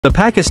The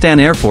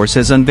Pakistan Air Force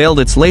has unveiled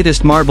its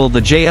latest marvel,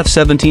 the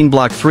JF-17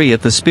 Block 3,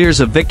 at the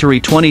Spears of Victory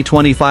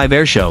 2025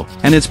 Airshow,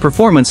 and its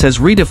performance has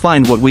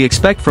redefined what we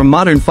expect from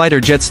modern fighter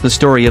jets. The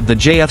story of the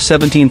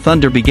JF-17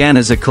 Thunder began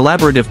as a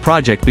collaborative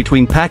project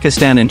between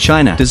Pakistan and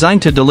China,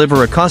 designed to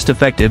deliver a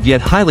cost-effective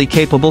yet highly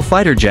capable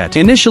fighter jet.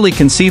 Initially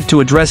conceived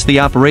to address the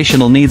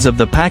operational needs of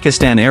the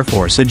Pakistan Air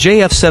Force, the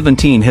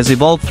JF-17 has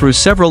evolved through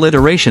several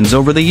iterations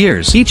over the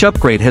years. Each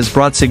upgrade has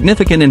brought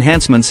significant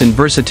enhancements in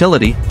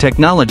versatility,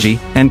 technology,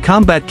 and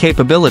combat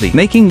capability,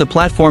 making the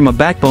platform a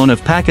backbone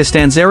of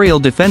Pakistan's aerial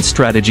defense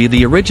strategy.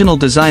 The original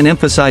design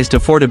emphasized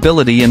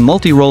affordability and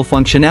multi-role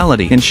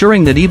functionality,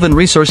 ensuring that even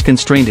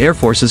resource-constrained air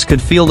forces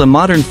could field a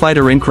modern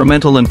fighter.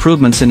 Incremental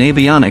improvements in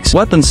avionics,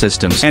 weapon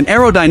systems, and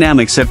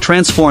aerodynamics have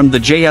transformed the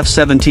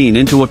JF-17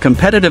 into a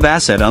competitive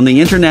asset on the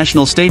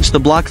international stage. The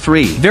Block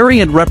 3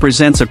 variant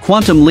represents a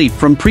quantum leap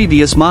from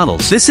previous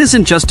models. This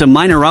isn't just a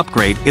minor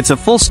upgrade, it's a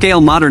full-scale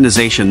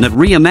modernization that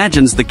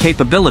reimagines the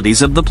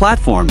capabilities of the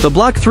platform. The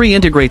Block 3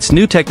 integrates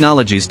new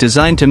technologies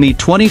designed to meet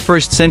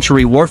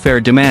 21st-century warfare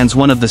demands.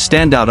 One of the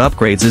standout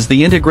upgrades is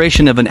the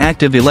integration of an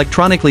active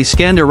electronically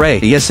scanned array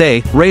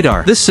 (AESA)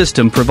 radar. This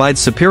system provides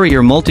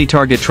superior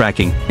multi-target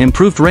tracking,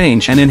 improved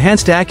range, and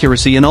enhanced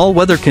accuracy in all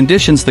weather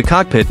conditions. The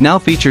cockpit now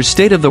features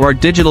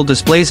state-of-the-art digital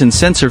displays and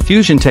sensor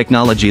fusion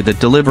technology that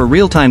deliver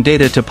real-time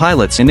data to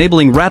pilots,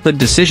 enabling rapid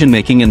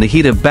decision-making in the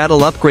heat of battle.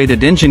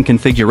 Upgraded engine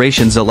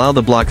configurations allow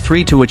the Block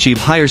 3 to achieve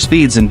higher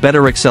speeds and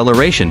better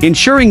acceleration,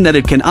 ensuring that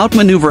it can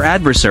outmaneuver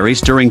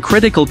adversaries during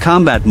critical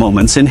combat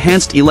moments.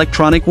 Enhanced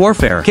electronic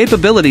warfare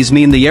capabilities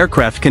mean the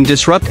aircraft can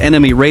disrupt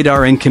enemy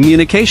radar and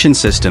communication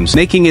systems,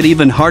 making it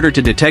even harder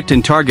to detect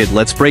and target.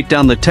 Let's break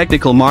down the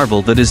technical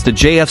marvel that is the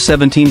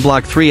JF-17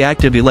 Block 3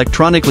 active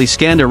electronically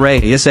scanned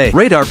array (AESA)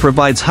 radar.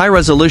 Provides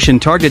high-resolution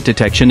target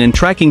detection and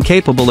tracking,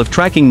 capable of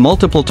tracking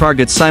multiple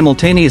targets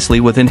simultaneously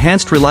with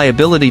enhanced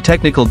reliability.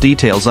 Technical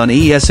details on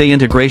AESA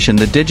integration.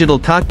 The digital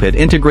cockpit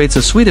integrates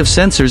a suite of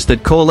sensors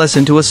that coalesce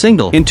into a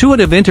single,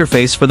 intuitive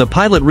interface for the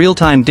pilot.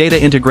 Real-time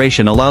data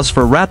integration allows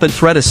for rapid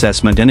threat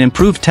assessment and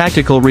improved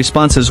tactical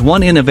responses.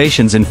 One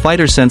innovations in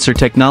fighter sensor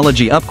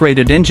technology.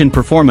 Upgraded engine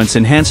performance,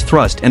 enhanced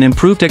thrust, and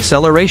improved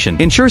acceleration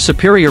ensure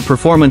superior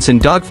performance in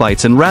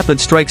dogfights and rapid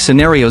strike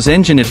scenarios.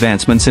 Engine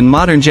advancements in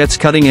modern jets.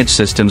 Cutting-edge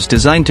systems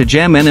designed to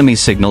jam enemy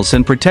signals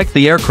and protect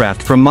the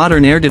aircraft from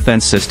modern air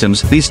defense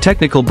systems. These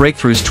technical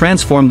breakthroughs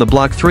transform the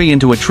Block 3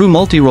 into a true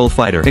multi-role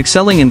fighter,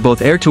 excelling in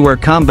both air-to-air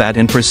combat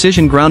and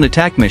precision ground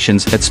attack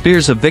missions. At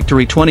Spears of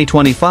Victory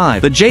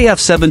 2025, the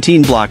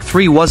JF-17 Block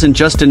 3 wasn't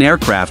just an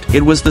aircraft,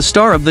 it was the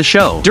star of the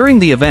show. During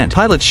the event,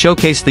 pilots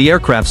showcased the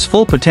aircraft's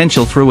full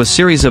potential through a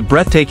series of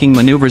breathtaking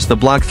maneuvers. The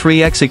Block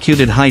 3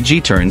 executed high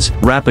G-turns,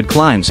 rapid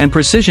climbs, and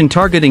precision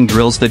targeting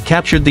drills that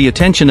captured the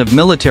attention of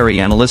military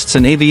analysts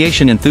and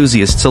aviation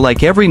enthusiasts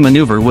alike. Every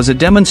maneuver was a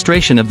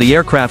demonstration of the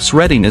aircraft's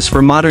readiness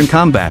for modern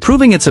combat,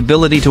 proving its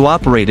ability to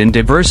operate in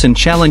diverse and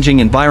challenging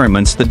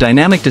environments. The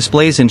dynamic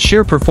displays and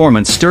sheer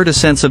performance stirred a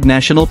sense of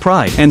national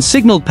pride and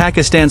signaled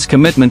Pakistan's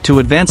commitment to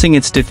advancing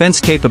its defense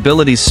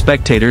capabilities.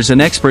 Spectators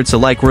and experts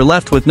alike were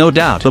left with no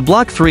doubt. The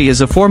Block 3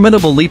 is a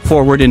formidable leap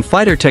forward in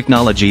fighter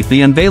technology.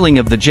 The unveiling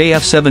of the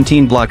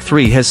JF-17 Block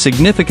 3 has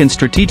significant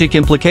strategic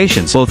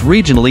implications, both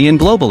regionally and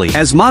globally.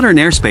 As modern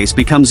airspace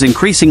becomes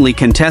increasingly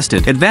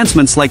contested,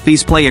 advancements like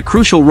these play a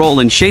crucial role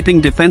in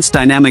shaping defense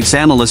dynamics.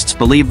 Analysts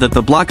believe that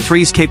the Block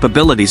 3's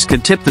capabilities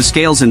could tip the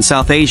scales in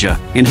South Asia,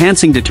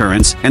 enhancing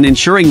deterrence and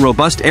ensuring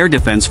robust air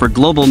defense for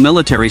global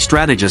military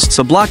strategists.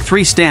 The Block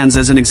 3 stands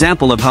as an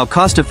example of how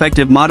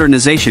cost-effective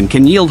modernization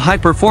can yield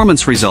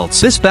high-performance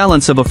results. This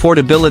balance of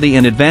affordability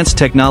and advanced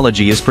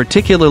technology is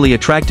particularly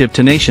attractive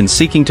to nations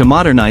seeking to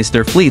modernize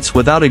their fleets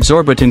without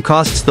exorbitant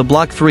costs. The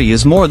Block 3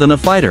 is more than a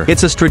fighter.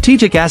 It's a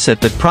strategic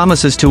asset that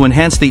promises to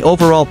enhance the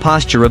overall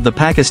posture of the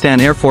Pakistan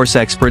Air Force.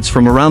 Experts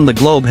from around the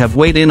globe have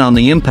weighed in on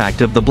the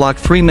impact of the Block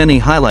 3. Many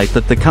highlight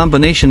that the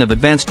combination of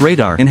advanced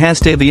radar,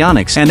 enhanced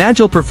avionics, and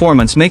agile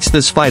performance makes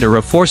this fighter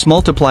a force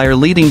multiplier.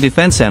 Leading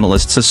defense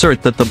analysts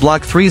assert that the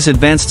Block 3's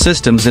advanced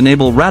systems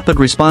enable rapid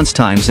response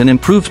times and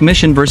improved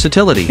mission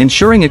versatility,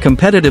 ensuring a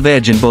competitive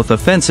edge in both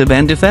offensive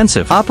and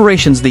defensive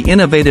operations. The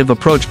innovative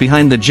approach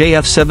behind the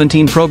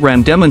JF-17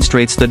 program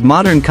demonstrates that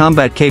modern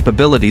combat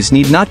capabilities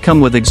need not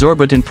come with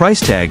exorbitant price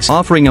tags,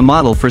 offering a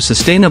model for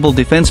sustainable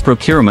defense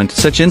procurement.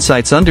 Such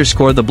insights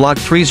underscore the Block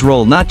 3's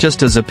role not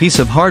just as a piece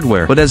of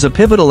hardware but as a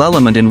pivotal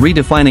element in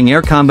redefining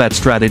air combat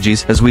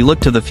strategies. As we look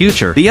to the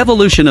future, the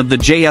evolution of the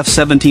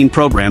JF-17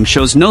 program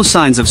shows no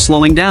signs of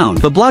slowing down.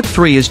 The Block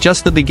 3 is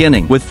just the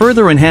beginning, with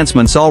further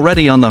enhancements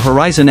already on the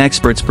horizon.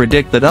 Experts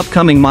predict that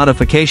upcoming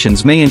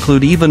modifications may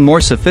include even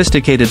more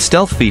sophisticated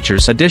stealth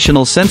features,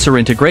 additional sensor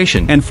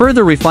integration, and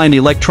further refined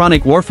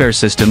electronic warfare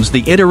systems.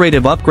 The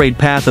iterative upgrade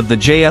path of the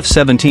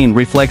JF-17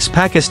 reflects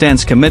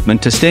Pakistan's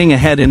commitment to staying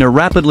ahead in a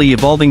rapidly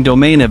evolving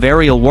domain of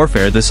aerial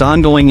warfare. This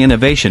ongoing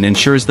innovation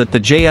ensures that the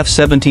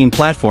JF-17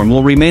 platform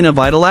will remain a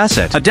vital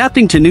asset,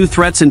 adapting to new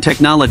threats and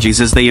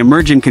technologies as they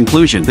emerge. In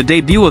conclusion, the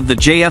debut of the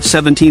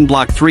JF-17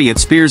 Block 3 at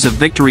Spears of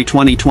Victory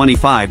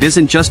 2025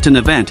 isn't just an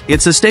event,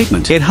 it's a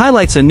statement. It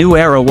highlights a new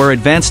era where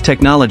advanced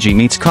technology technology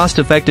meets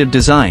cost-effective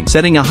design,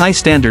 setting a high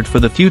standard for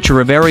the future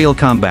of aerial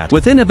combat.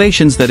 With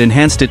innovations that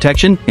enhance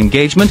detection,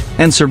 engagement,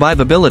 and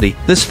survivability,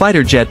 this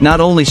fighter jet not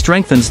only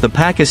strengthens the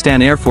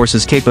Pakistan Air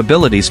Force's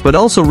capabilities but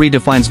also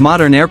redefines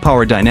modern air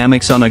power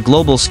dynamics on a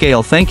global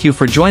scale. Thank you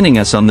for joining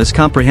us on this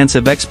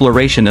comprehensive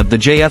exploration of the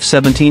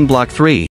JF-17 Block 3.